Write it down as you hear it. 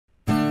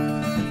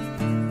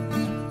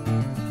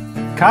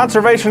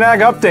Conservation Ag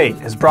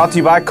Update is brought to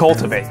you by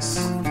CultivAce.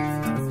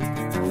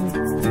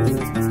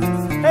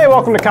 Hey,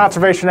 welcome to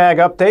Conservation Ag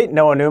Update.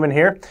 Noah Newman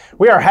here.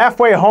 We are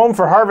halfway home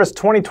for harvest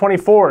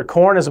 2024.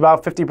 Corn is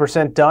about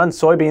 50% done.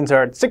 Soybeans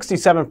are at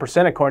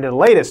 67% according to the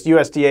latest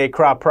USDA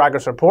crop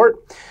progress report.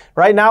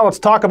 Right now, let's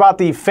talk about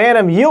the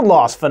phantom yield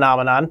loss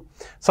phenomenon.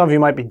 Some of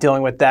you might be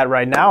dealing with that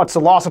right now. It's the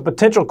loss of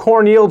potential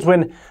corn yields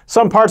when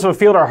some parts of a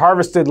field are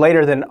harvested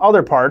later than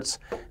other parts.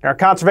 And our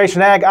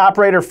Conservation Ag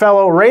operator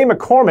fellow Ray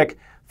McCormick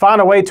found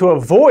a way to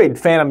avoid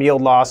phantom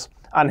yield loss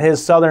on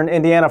his southern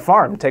Indiana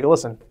farm. Take a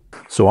listen.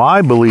 So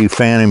I believe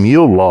phantom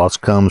yield loss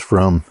comes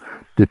from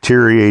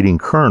deteriorating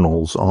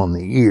kernels on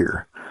the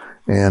ear.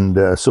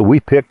 And so we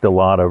picked a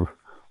lot of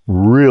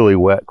really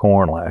wet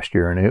corn last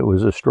year, and it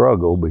was a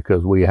struggle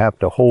because we have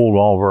to hold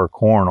all of our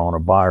corn on a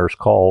buyer's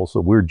call. So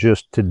we're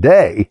just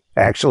today,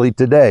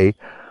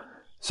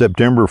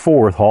 September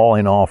 4th,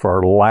 hauling off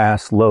our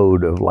last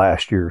load of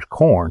last year's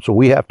corn. So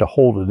we have to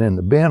hold it in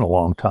the bin a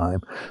long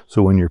time.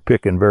 So when you're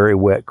picking very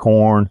wet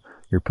corn,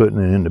 you're putting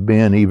it in the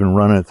bin, even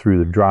running it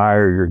through the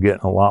dryer, you're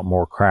getting a lot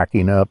more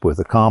cracking up with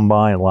the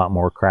combine, a lot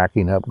more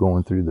cracking up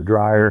going through the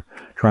dryer,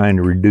 trying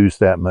to reduce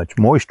that much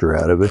moisture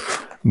out of it.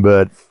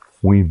 But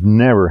we've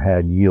never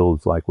had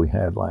yields like we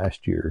had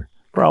last year.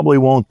 Probably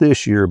won't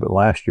this year, but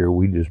last year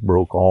we just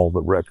broke all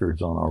the records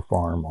on our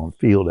farm on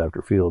field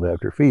after field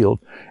after field,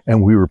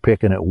 and we were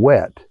picking it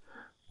wet.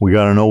 We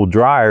got an old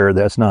dryer,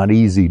 that's not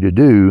easy to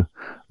do,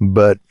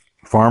 but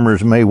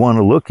farmers may want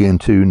to look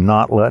into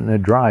not letting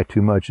it dry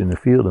too much in the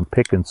field and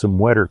picking some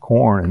wetter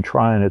corn and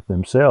trying it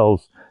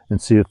themselves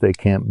and see if they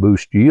can't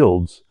boost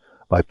yields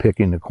by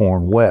picking the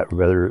corn wet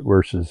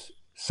versus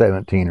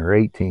 17 or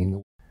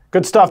 18.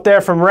 Good stuff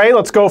there from Ray.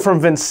 Let's go from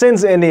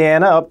Vincennes,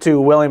 Indiana up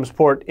to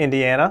Williamsport,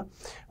 Indiana,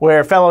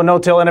 where fellow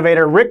No-Till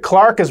innovator Rick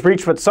Clark has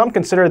reached what some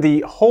consider the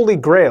holy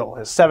grail.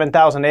 His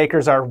 7,000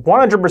 acres are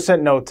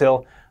 100%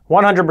 no-till,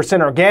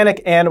 100%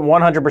 organic, and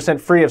 100%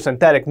 free of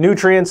synthetic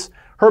nutrients,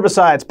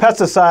 herbicides,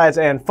 pesticides,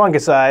 and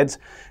fungicides.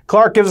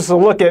 Clark gives us a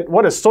look at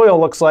what his soil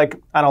looks like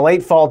on a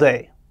late fall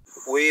day.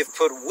 We've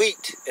put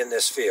wheat in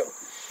this field,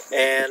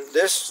 and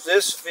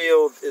this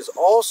field is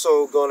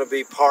also going to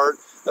be part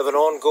of an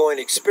ongoing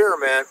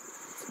experiment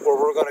where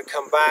we're going to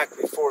come back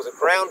before the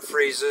ground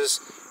freezes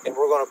and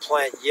we're going to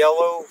plant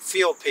yellow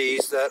field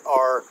peas that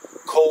are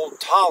cold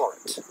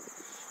tolerant.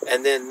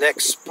 And then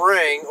next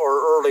spring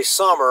or early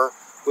summer,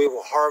 we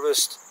will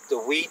harvest the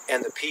wheat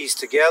and the peas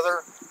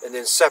together and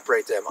then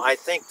separate them. I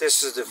think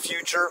this is the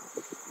future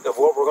of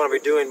what we're going to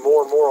be doing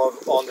more and more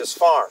on this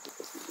farm.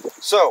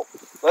 So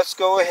let's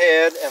go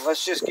ahead and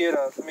let's just get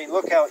a,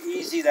 look how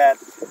easy that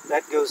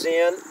goes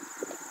in.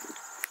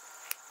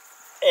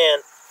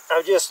 And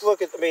I just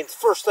look at,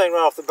 first thing right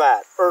off the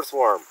bat,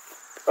 earthworm.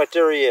 Right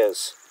there he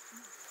is.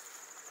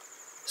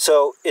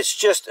 So it's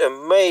just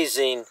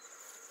amazing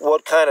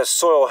what kind of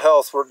soil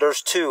health,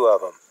 there's two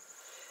of them.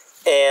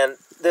 And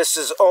this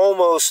is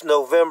almost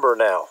November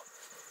now.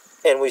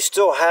 And we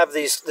still have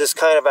this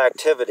kind of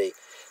activity.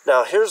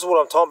 Now here's what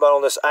I'm talking about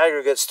on this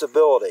aggregate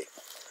stability.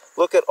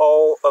 Look at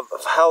all of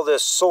how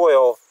this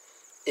soil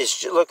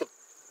is, look at,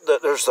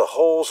 there's the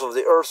holes of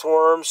the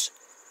earthworms.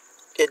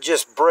 It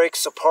just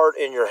breaks apart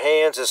in your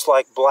hands. It's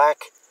like black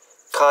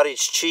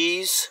cottage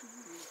cheese.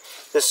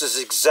 This is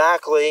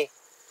exactly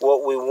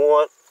what we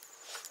want.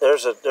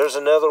 There's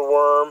another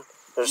worm.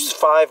 There's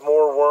 5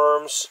 more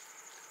worms.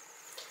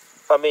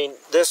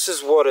 This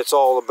is what it's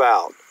all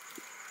about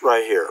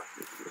right here.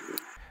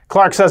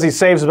 Clark says he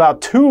saves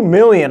about $2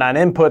 million on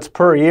inputs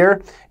per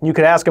year. You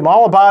could ask him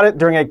all about it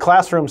during a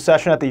classroom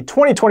session at the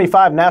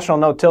 2025 National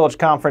No-Tillage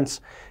Conference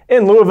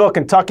in Louisville,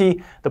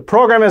 Kentucky. The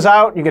program is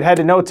out. You can head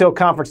to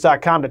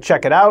no-tillconference.com to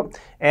check it out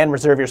and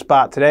reserve your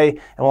spot today.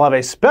 And we'll have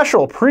a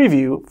special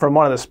preview from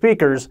one of the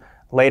speakers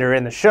later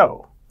in the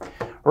show.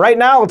 Right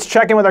now, let's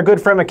check in with our good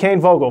friend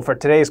McCain Vogel for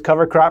today's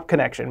Cover Crop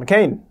Connection.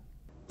 McCain.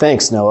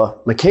 Thanks, Noah.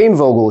 McCain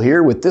Vogel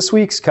here with this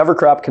week's Cover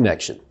Crop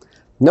Connection.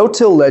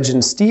 No-Till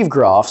legend Steve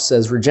Groff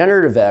says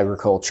regenerative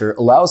agriculture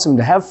allows him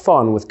to have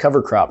fun with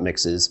cover crop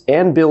mixes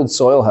and build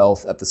soil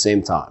health at the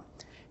same time.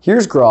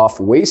 Here's Groff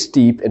waist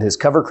deep in his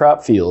cover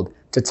crop field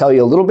to tell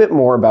you a little bit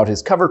more about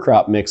his cover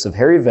crop mix of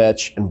hairy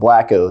vetch and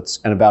black oats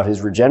and about his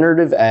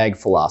regenerative ag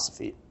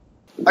philosophy.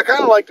 I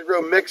kind of like to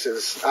grow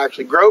mixes,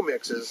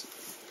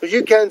 because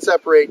you can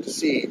separate the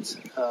seeds.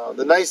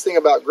 The nice thing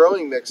about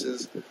growing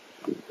mixes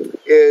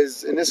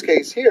is, in this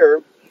case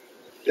here,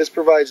 this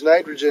provides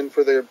nitrogen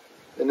for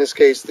in this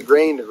case, the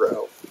grain to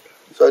grow.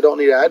 So I don't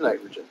need to add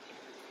nitrogen.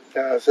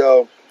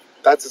 So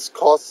that's its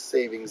cost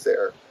savings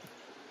there.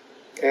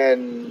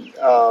 And,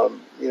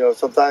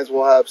 sometimes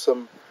we'll have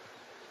some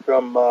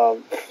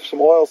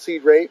oil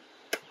seed rape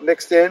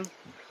mixed in.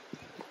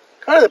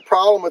 Kind of the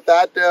problem with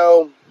that,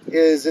 though,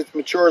 is it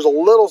matures a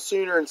little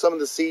sooner and some of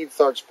the seed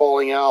starts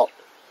falling out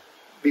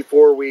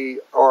before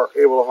we are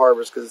able to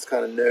harvest because it's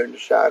kind of known to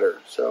shatter.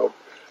 So,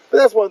 but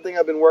that's one thing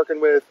I've been working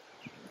with.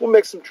 We'll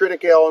mix some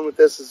triticale in with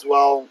this as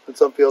well. In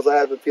some fields, I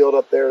have a field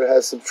up there that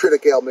has some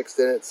triticale mixed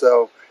in it.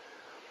 So,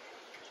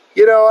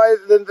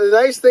 the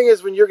nice thing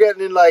is when you're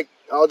getting in like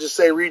I'll just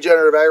say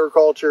regenerative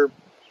agriculture,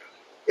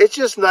 it's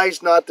just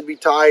nice not to be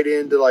tied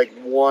into like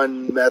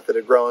one method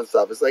of growing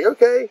stuff. It's like,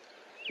 okay,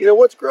 you know,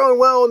 what's growing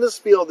well in this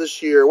field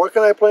this year? What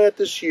can I plant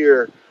this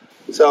year?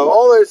 So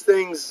all those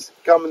things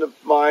come into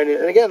mind.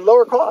 And again,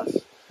 lower costs.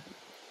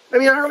 I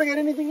mean, I hardly get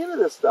anything into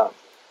this stuff.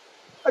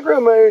 I grow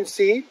my own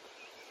seed,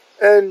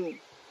 and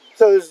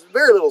so there's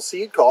very little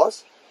seed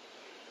cost.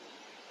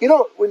 You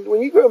know,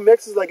 when you grow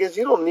mixes like this,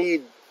 you don't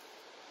need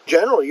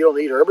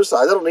herbicides.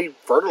 I don't need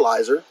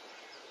fertilizer.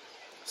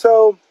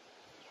 So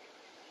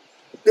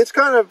it's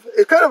kind of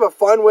a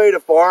fun way to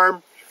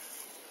farm,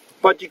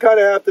 but you kind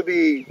of have to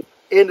be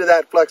into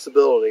that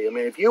flexibility. I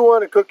mean, if you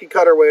want a cookie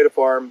cutter way to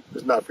farm,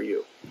 it's not for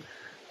you.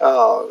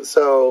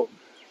 So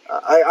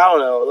I don't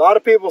know. A lot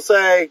of people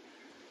say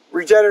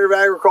regenerative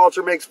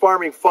agriculture makes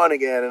farming fun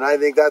again, and I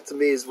think that to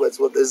me is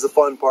what is the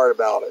fun part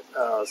about it.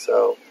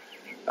 So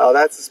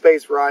that's the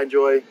space where I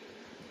enjoy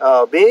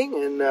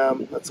being, and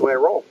that's the way I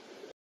roll.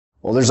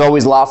 Well, there's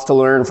always lots to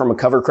learn from a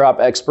cover crop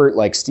expert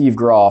like Steve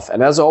Groff.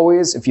 And as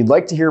always, if you'd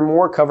like to hear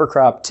more cover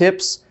crop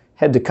tips,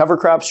 head to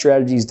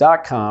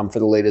covercropstrategies.com for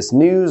the latest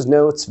news,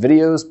 notes,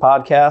 videos,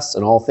 podcasts,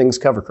 and all things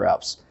cover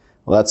crops.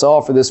 Well, that's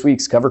all for this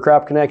week's Cover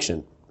Crop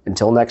Connection.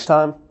 Until next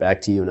time,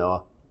 back to you,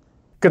 Noah.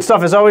 Good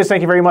stuff as always.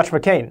 Thank you very much,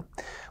 McCain.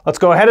 Let's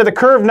go ahead of the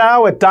curve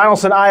now with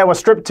Donaldson, Iowa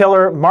strip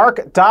tiller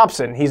Mark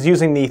Dobson. He's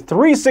using the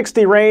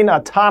 360 Rain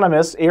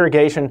autonomous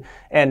irrigation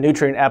and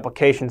nutrient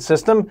application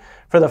system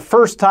for the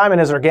first time in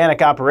his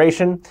organic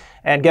operation.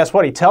 And guess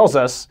what? He tells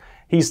us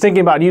he's thinking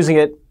about using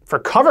it for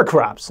cover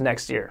crops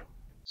next year.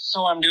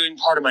 So I'm doing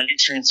part of my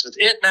nutrients with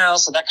it now,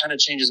 so that kind of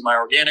changes my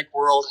organic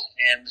world.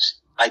 And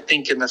I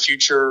think in the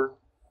future,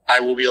 I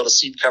will be able to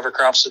seed cover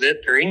crops with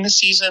it during the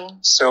season.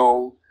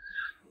 So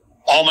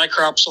all my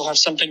crops will have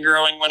something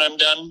growing when I'm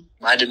done.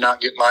 I did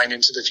not get mine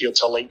into the field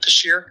till late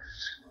this year,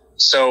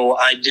 so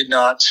I did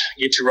not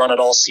get to run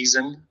it all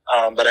season,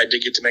 but I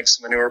did get to make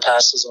some manure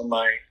passes on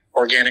my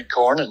organic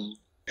corn, and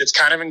it's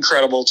kind of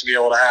incredible to be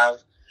able to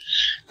have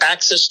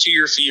access to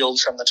your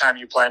field from the time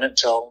you plant it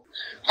till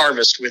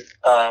harvest with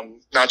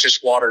not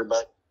just water,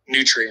 but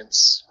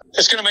nutrients.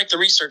 It's going to make the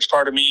research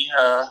part of me,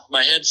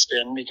 my head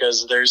spin,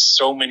 because there's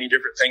so many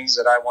different things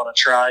that I want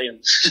to try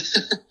and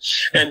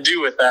and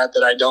do with that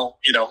I don't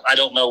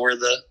know where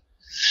the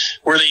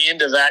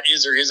end of that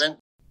is or isn't.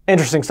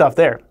 Interesting stuff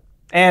there.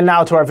 And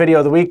now to our video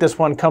of the week. This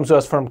one comes to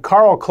us from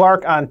Carl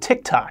Clark on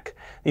TikTok.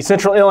 The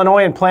Central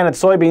Illinoisan planted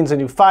soybeans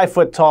into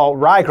 5-foot-tall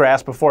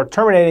ryegrass before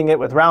terminating it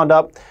with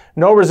Roundup.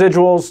 No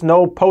residuals,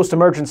 no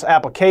post-emergence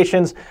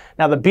applications.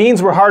 Now, the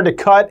beans were hard to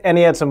cut, and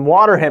he had some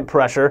water hemp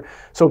pressure.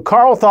 So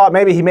Carl thought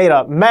maybe he made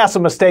a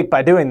massive mistake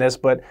by doing this,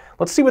 but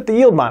let's see what the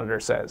yield monitor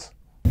says.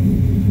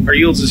 Our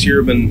yields this year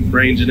have been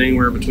ranging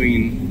anywhere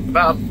between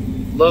about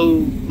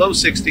low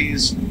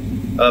 60s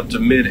up to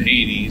mid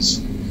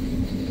 80s.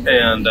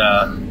 And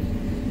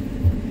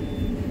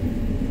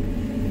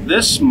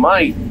this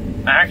might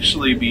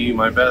actually be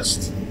my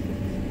best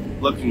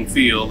looking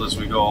field as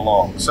we go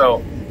along.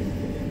 So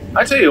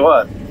I tell you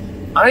what,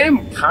 I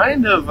am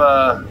kind of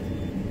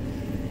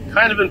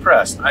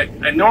impressed. I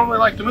normally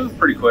like to move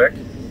pretty quick,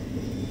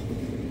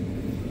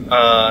 and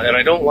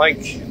I don't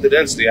like the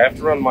density. I have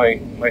to run my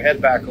head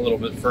back a little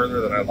bit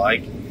further than I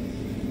like,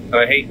 and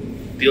I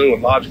hate dealing with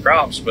large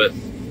crops, but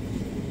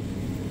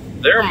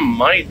there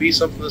might be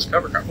something to this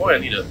cover crop. Boy, I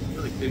need to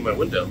really clean my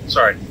window.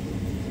 Sorry.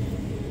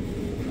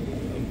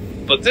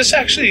 But this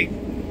actually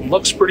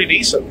looks pretty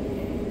decent.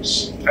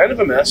 It's kind of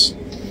a mess.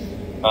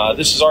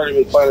 This has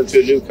already been planted to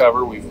a new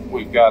cover. We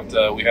had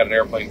an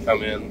airplane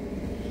come in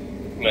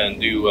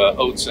and do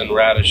oats and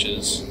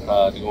radishes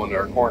to go into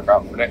our corn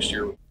crop for next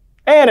year.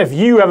 And if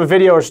you have a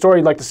video or story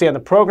you'd like to see on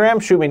the program,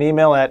 shoot me an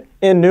email at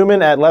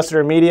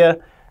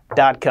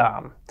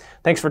nnewman@lessitermedia.com.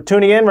 Thanks for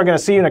tuning in. We're going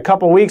to see you in a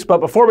couple weeks, but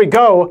before we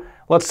go,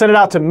 let's send it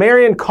out to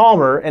Marion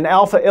Calmer in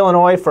Alpha,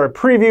 Illinois for a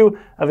preview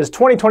of his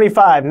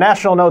 2025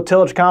 National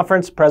No-Tillage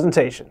Conference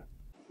presentation.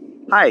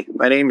 Hi,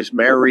 my name is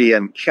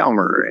Marion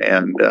Calmer,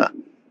 and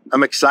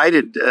I'm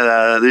excited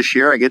this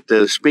year. I get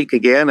to speak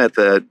again at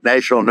the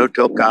National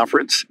No-Till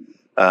Conference.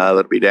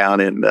 That'll be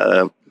down in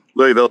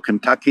Louisville,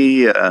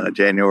 Kentucky,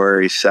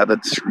 January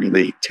 7th through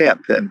the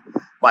 10th. And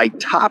my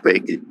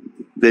topic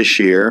this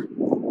year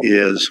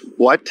is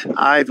what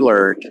I've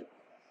learned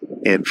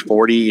in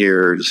 40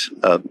 years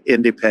of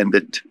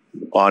independent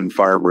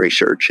on-farm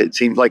research. It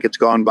seems like it's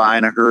gone by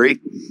in a hurry,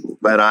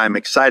 but I'm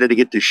excited to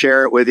get to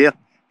share it with you.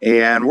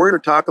 And we're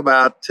going to talk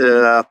about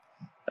the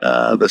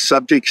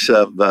subjects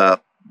of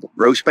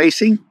row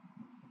spacing,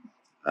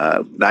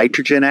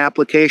 nitrogen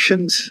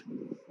applications,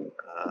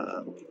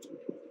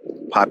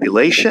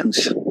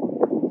 populations.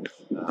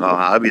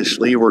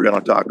 Obviously, we're going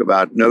to talk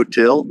about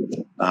no-till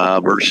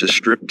versus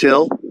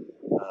strip-till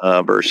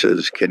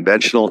versus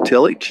conventional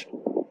tillage.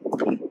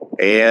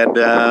 And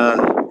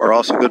we're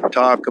also going to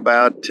talk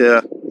about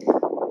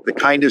the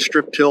kind of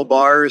strip-till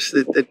bars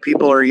that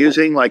people are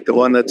using, like the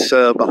one that's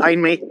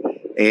behind me,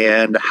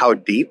 and how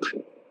deep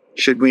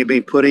should we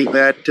be putting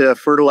that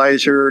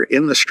fertilizer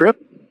in the strip.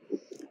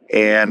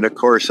 And, of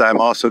course,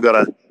 I'm also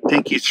going to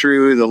take you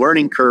through the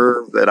learning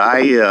curve that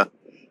I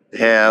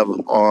have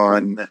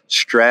on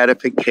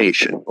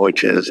stratification,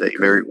 which is a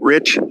very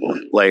rich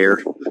layer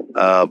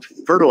of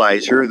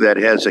fertilizer that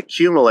has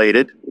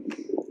accumulated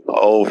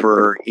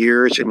over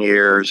years and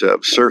years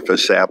of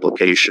surface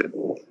application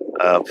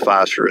of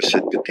phosphorus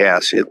and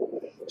potassium.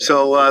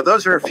 So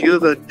those are a few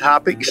of the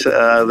topics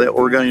that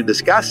we're going to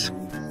discuss,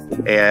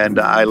 and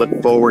I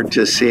look forward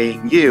to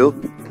seeing you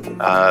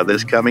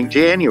this coming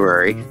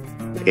January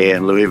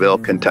in Louisville,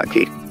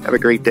 Kentucky. Have a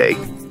great day.